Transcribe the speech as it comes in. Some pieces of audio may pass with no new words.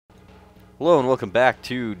Hello and welcome back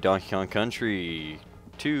to Donkey Kong Country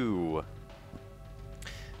 2.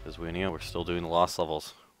 TheWeoneo, we're still doing the lost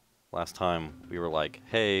levels. Last time we were like,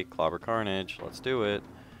 hey, Clobber Carnage, let's do it.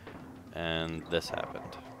 And this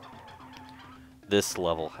happened. This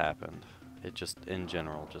level happened. It just, in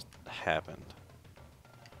general, just happened.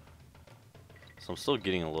 So I'm still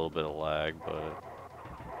getting a little bit of lag, but,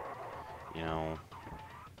 you know,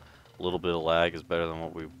 a little bit of lag is better than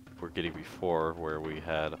what we were getting before, where we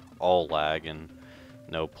had all lag and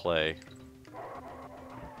no play.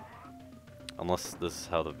 Unless this is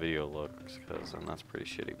how the video looks, because then that's pretty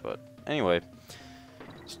shitty. But anyway,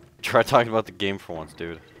 let's try talking about the game for once,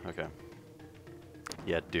 dude. Okay.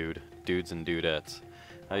 Yeah, dudes and dudettes.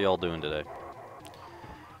 How y'all doing today?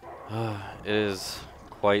 It is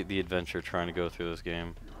quite the adventure trying to go through this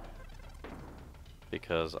game,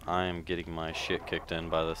 because I am getting my shit kicked in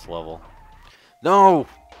by this level. No!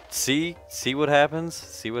 See what happens?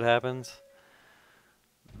 See what happens?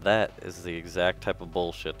 That is the exact type of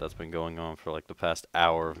bullshit that's been going on for like the past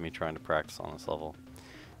hour of me trying to practice on this level.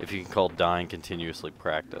 If you can call dying continuously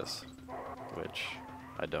practice. Which,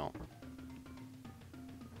 I don't.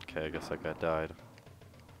 Okay, I guess that guy died.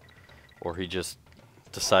 Or he just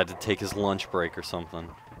decided to take his lunch break or something.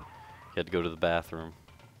 He had to go to the bathroom.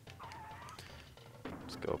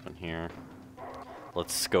 Let's go up in here.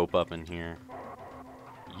 Let's scope up in here.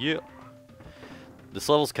 Yeah. This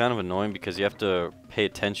level's kind of annoying because you have to pay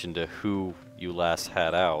attention to who you last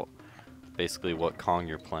had out. Basically what Kong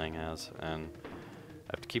you're playing as. And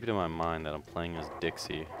I have to keep it in my mind that I'm playing as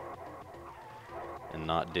Dixie. And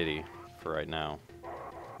not Diddy for right now.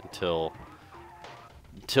 Until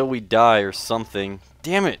we die or something.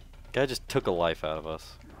 Damn it! Guy just took a life out of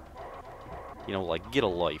us. You know, like, get a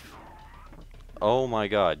life. Oh my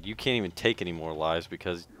god, you can't even take any more lives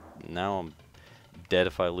because now I'm dead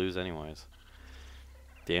if I lose anyways.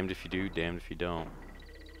 Damned if you do, damned if you don't.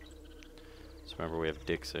 Just remember we have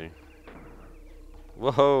Dixie.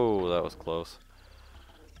 Whoa, that was close.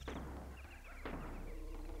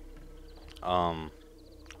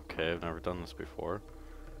 Okay, I've never done this before.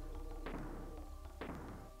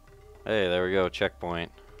 Hey, there we go, checkpoint.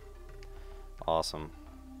 Awesome.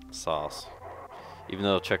 Sauce. Even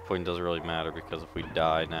though checkpoint doesn't really matter because if we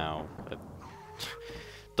die now, it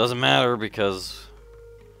doesn't matter because,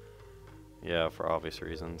 yeah, for obvious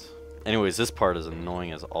reasons. Anyways, this part is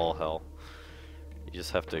annoying as all hell. You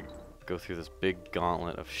just have to go through this big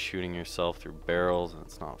gauntlet of shooting yourself through barrels, and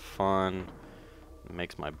it's not fun. It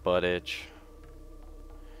makes my butt itch.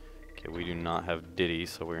 Okay, we do not have Diddy,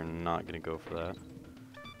 so we're not going to go for that.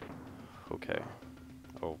 Okay.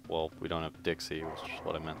 Oh, well, we don't have Dixie, which is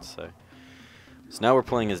what I meant to say. So now we're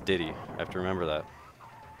playing as Diddy. I have to remember that.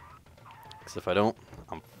 Because if I don't,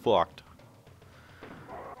 I'm fucked.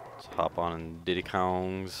 Let's hop on in Diddy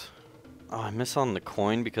Kongs. Oh, I miss on the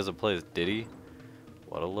coin because it plays Diddy.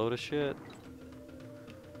 What a load of shit.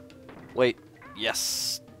 Wait.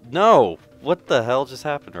 Yes. No. What the hell just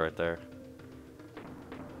happened right there?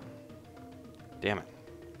 Damn it.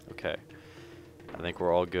 Okay. I think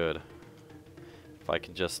we're all good. If I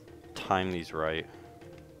can just time these right,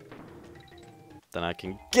 then I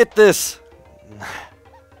can get this!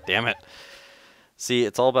 Damn it. See,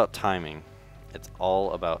 it's all about timing. It's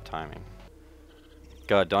all about timing.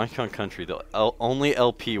 God, Donkey Kong Country, the only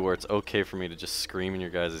LP where it's okay for me to just scream in your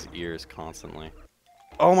guys' ears constantly.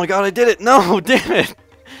 Oh my god, I did it! No, damn it!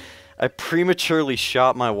 I prematurely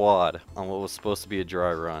shot my wad on what was supposed to be a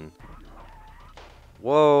dry run.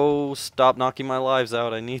 Whoa, stop knocking my lives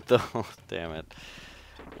out, I need those. Damn it.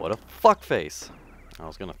 What a fuckface. I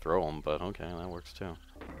was gonna throw them, but okay, that works too.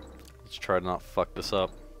 Let's try to not fuck this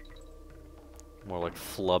up. More like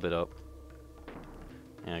flub it up.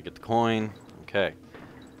 Yeah, get the coin. Okay.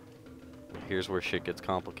 Here's where shit gets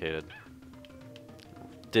complicated.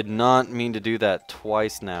 Did not mean to do that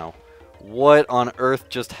twice now. What on earth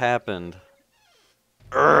just happened?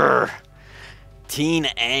 Urgh! Teen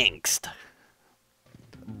angst.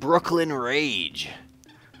 Brooklyn rage.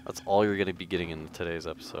 That's all you're going to be getting in today's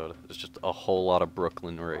episode. It's just a whole lot of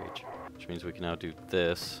Brooklyn rage. Which means we can now do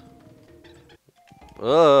this.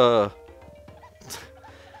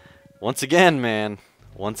 Once again, man.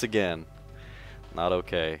 Once again. Not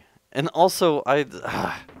okay. And also, I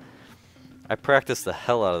practiced the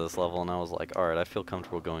hell out of this level, and I was like, alright, I feel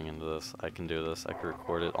comfortable going into this. I can do this. I can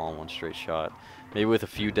record it all in one straight shot. Maybe with a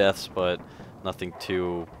few deaths, but nothing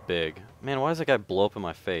too big. Man, why does that guy blow up in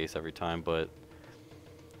my face every time, but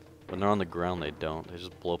when they're on the ground, they don't. They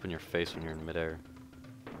just blow up in your face when you're in midair.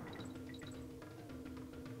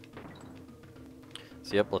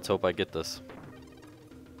 So, yep, let's hope I get this.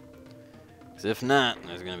 'Cause if not,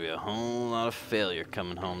 there's gonna be a whole lot of failure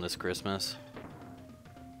coming home this Christmas.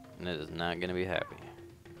 And it is not gonna be happy.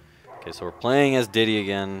 Okay, so we're playing as Diddy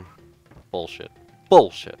again. Bullshit.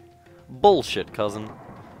 Bullshit. Bullshit, cousin.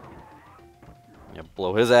 Yeah,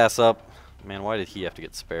 blow his ass up. Man, why did he have to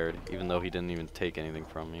get spared? Even though he didn't even take anything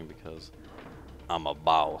from me, because I'm a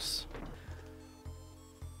boss.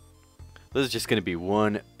 This is just going to be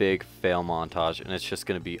one big fail montage, and it's just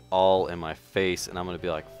going to be all in my face, and I'm going to be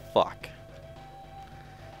like, fuck.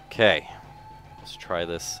 Okay, let's try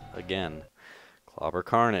this again. Clobber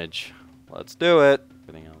Carnage. Let's do it.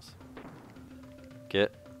 Everything else.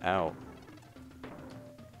 Get out.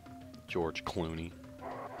 George Clooney.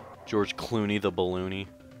 George Clooney the Balloony.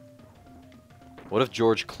 What if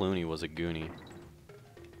George Clooney was a Goonie?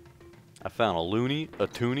 I found a loony, a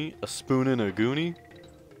toonie, a spoon, and a goonie.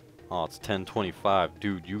 Oh, it's 10:25.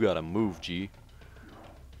 Dude, you gotta move, G.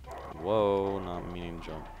 Whoa, not meaning to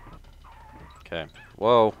jump. Okay.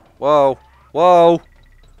 Whoa, whoa, whoa!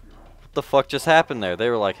 What the fuck just happened there? They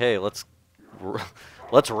were like, hey, let's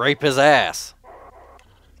rape his ass.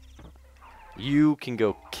 You can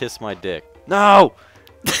go kiss my dick. No!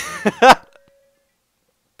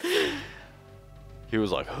 He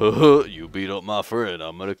was like, huh, you beat up my friend,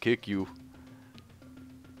 I'm gonna kick you.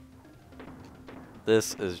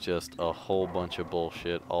 This is just a whole bunch of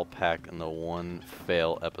bullshit all packed in the one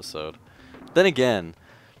fail episode. Then again,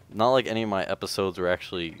 not like any of my episodes were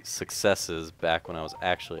actually successes back when I was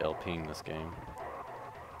actually LPing this game.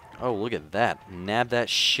 Oh, look at that. Nab that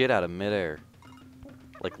shit out of midair.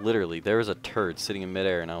 Like literally, there was a turd sitting in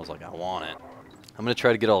midair and I was like, I want it. I'm gonna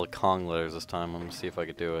try to get all the Kong letters this time. I'm gonna see if I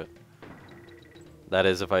could do it. That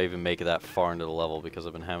is, if I even make it that far into the level, because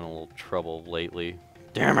I've been having a little trouble lately.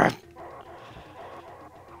 Damn it!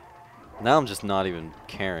 Now I'm just not even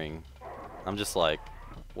caring. I'm just like,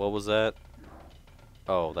 what was that?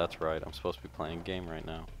 Oh, that's right. I'm supposed to be playing a game right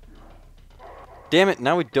now. Damn it!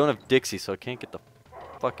 Now we don't have Dixie, so I can't get the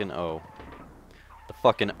fucking O. The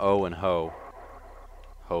fucking O and ho.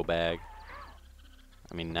 Ho bag.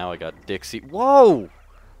 I mean, now I got Dixie. Whoa!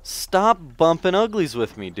 Stop bumping uglies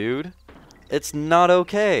with me, dude. It's not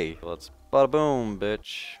okay. Let's bada boom,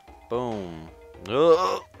 bitch. Boom.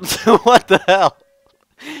 What the hell?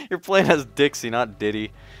 You're playing as Dixie, not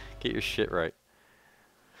Diddy. Get your shit right.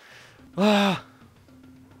 Oh,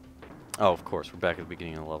 of course, we're back at the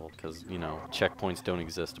beginning of the level, because, you know, checkpoints don't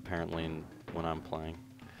exist, apparently, when I'm playing.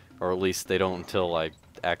 Or at least they don't until I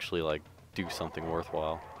actually, like, do something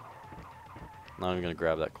worthwhile. Not even gonna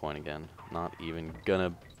grab that coin again. Not even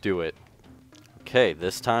gonna do it. Okay,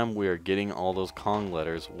 this time we are getting all those Kong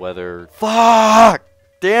letters, whether... Fuck!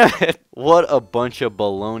 Damn it! What a bunch of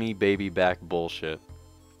baloney baby back bullshit.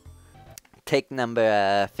 Take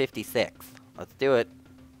number 56. Let's do it.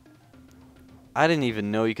 I didn't even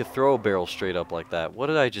know you could throw a barrel straight up like that. What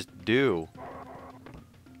did I just do?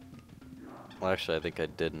 Well, actually, I think I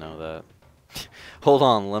did know that. Hold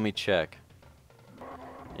on, let me check.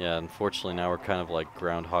 Yeah, unfortunately now we're kind of like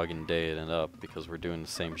Groundhogging Day it up, because we're doing the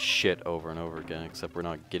same shit over and over again, except we're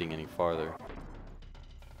not getting any farther.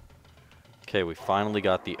 Okay, we finally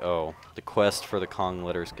got the O. The quest for the Kong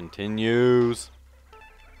letters continues.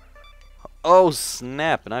 Oh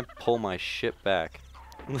snap, and I pull my shit back.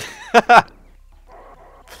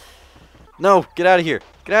 No, get out of here.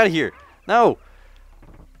 Get out of here. No.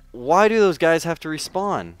 Why do those guys have to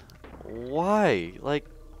respawn? Why? Like,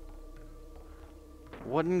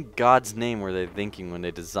 what in God's name were they thinking when they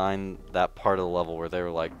designed that part of the level where they were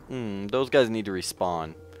like, those guys need to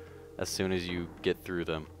respawn as soon as you get through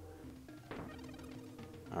them.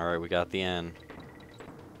 Alright, we got the end.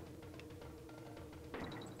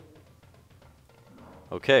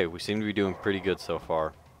 Okay, we seem to be doing pretty good so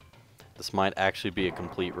far. This might actually be a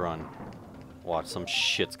complete run. Watch, some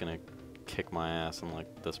shit's gonna kick my ass in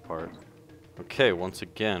like this part. Okay, once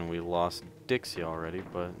again, we lost Dixie already,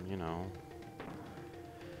 but you know.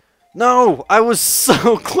 No! I was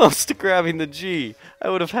so close to grabbing the G! I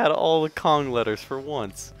would have had all the Kong letters for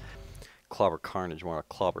once. Clobber Carnage, more like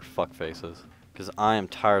clobber fuckfaces. Because I am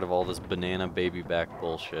tired of all this banana baby back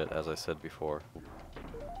bullshit, as I said before.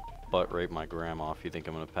 Butt rape my grandma if you think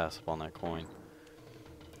I'm gonna pass up on that coin.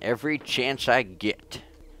 Every chance I get.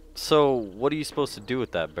 So, what are you supposed to do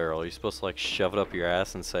with that barrel? Are you supposed to like shove it up your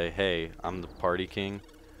ass and say, hey, I'm the party king?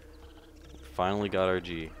 Finally got our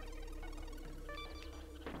G.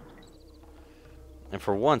 And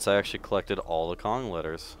for once, I actually collected all the Kong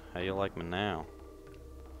letters. How you like me now?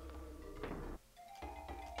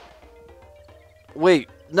 Wait,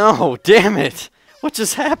 no, damn it! What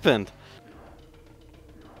just happened?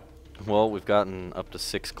 Well, we've gotten up to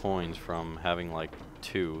 6 coins from having like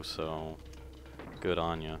 2, so good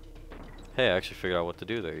on ya. Hey, I actually figured out what to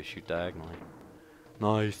do there. You shoot diagonally.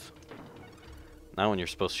 Nice. Now when you're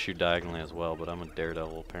supposed to shoot diagonally as well, but I'm a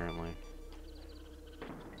daredevil apparently.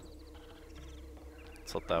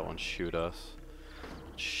 Let's let that one shoot us.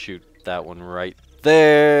 Shoot that one right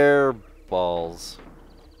there. Balls.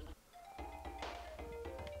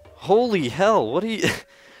 Holy hell, what are you...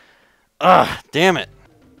 Ah, damn it.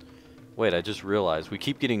 Wait, I just realized we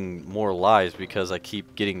keep getting more lives because I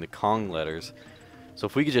keep getting the Kong letters. So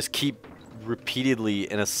if we could just keep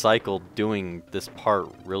repeatedly in a cycle doing this part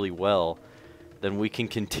really well, then we can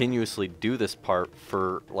continuously do this part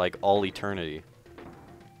for like all eternity.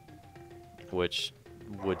 Which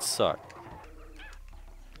would suck.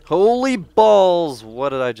 Holy balls! What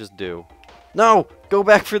did I just do? No! Go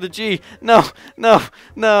back for the G! No! No!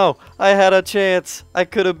 No! I had a chance! I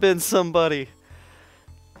could have been somebody!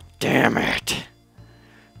 Damn it!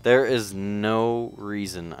 There is no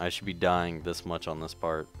reason I should be dying this much on this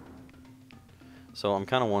part. So I'm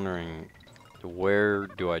kind of wondering, where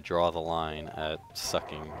do I draw the line at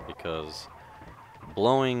sucking? Because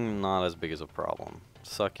blowing, not as big as a problem.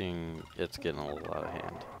 Sucking, it's getting a little out of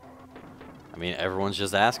hand. I mean, everyone's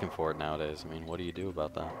just asking for it nowadays. I mean, what do you do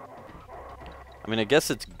about that? I mean, I guess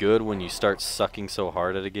it's good when you start sucking so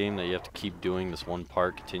hard at a game that you have to keep doing this one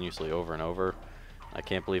part continuously over and over. I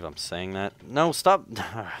can't believe I'm saying that. No, stop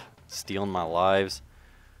stealing my lives.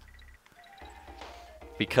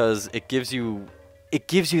 Because it gives you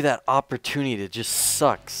that opportunity to just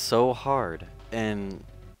suck so hard. And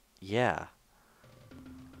yeah.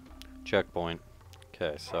 Checkpoint.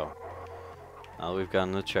 Okay, so now that we've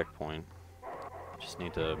gotten the checkpoint, just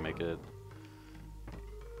need to make it.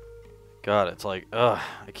 God, it's like, ugh,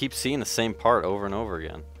 I keep seeing the same part over and over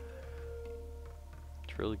again.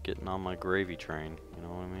 It's really getting on my gravy train, you know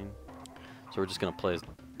what I mean? So we're just gonna play as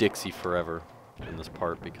Dixie forever in this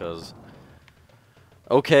part because,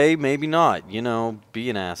 okay, maybe not, you know,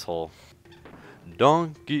 be an asshole.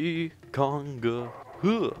 Donkey Konga,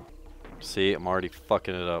 huh. See, I'm already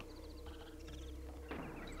fucking it up.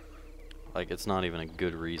 Like, it's not even a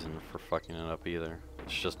good reason for fucking it up either.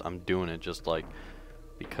 It's just, I'm doing it just like,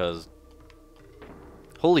 because...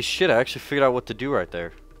 Holy shit, I actually figured out what to do right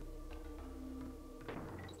there.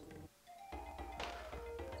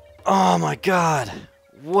 Oh my god!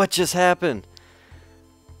 What just happened?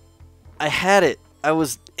 I had it. I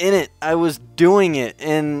was in it. I was doing it,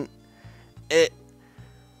 and... it...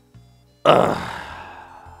 Ugh.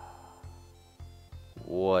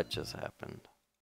 What just happened?